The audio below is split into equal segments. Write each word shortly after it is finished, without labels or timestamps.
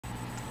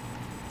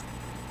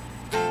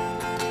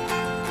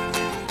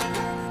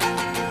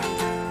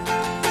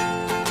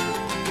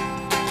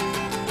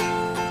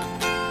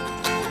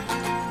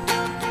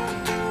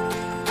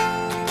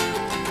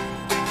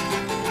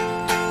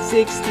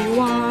60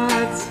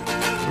 watts,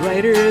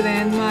 brighter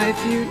than my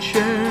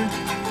future.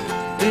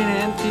 An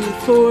empty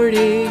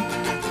 40,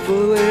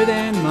 fuller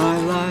than my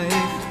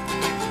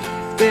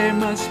life. There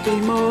must be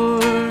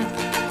more,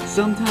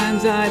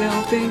 sometimes I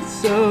don't think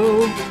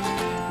so.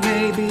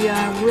 Maybe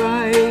I'm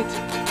right,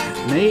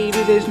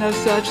 maybe there's no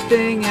such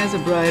thing as a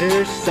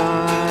brighter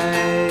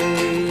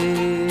side.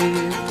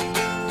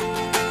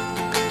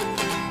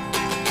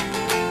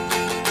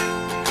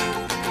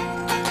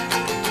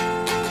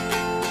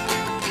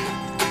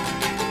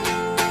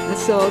 A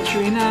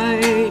sultry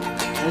night,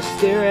 I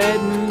stare at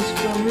moons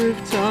from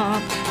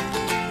rooftops.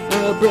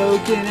 A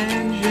broken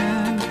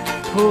engine,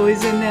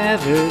 poison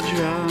never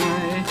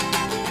dry.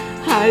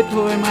 I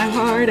pour my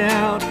heart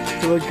out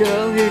to a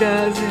girl who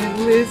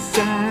doesn't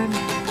listen.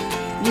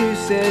 You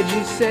said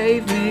you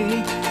saved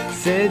me,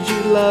 said you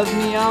loved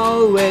me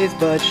always,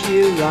 but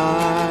you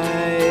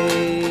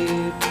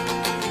lied.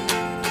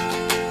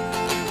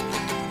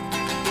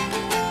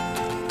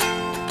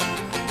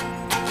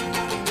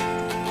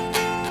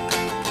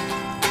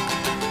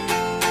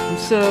 I'm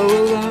so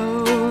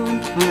alone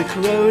on a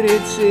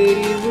corroded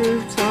city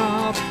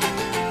rooftop.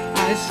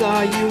 I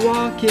saw you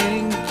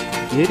walking,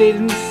 you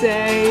didn't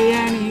say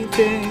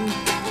anything.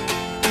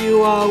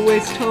 You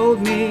always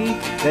told me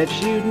that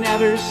you'd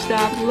never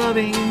stop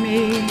loving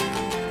me,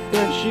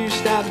 but you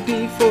stopped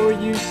before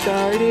you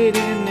started,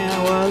 and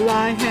now all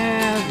I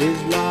have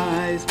is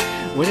lies.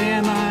 What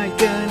am I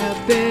gonna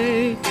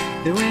be?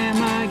 Who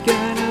am I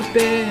gonna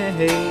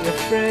be?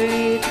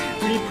 Afraid,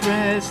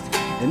 repressed,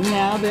 and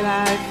now that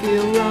I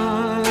feel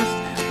lost,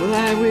 well,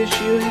 I wish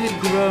you had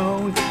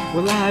grown.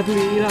 Will I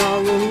bleed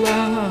all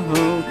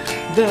alone?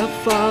 The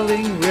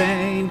falling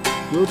rain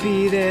will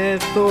be there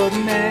for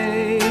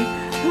me.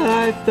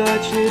 I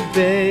thought you'd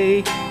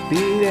be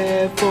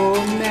there for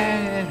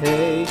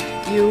me.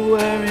 You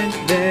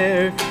weren't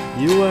there,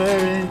 you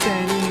weren't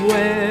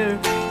anywhere.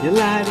 You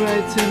lied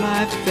right to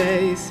my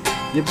face,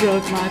 you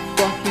broke my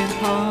fucking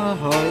heart.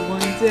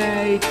 One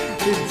day,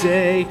 the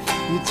day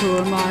you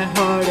tore my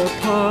heart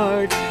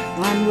apart.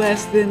 I'm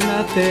less than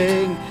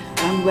nothing,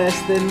 I'm less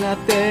than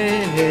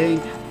nothing.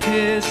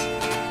 Piss,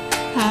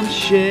 I'm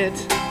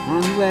shit,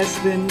 I'm less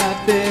than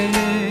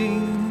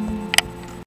nothing.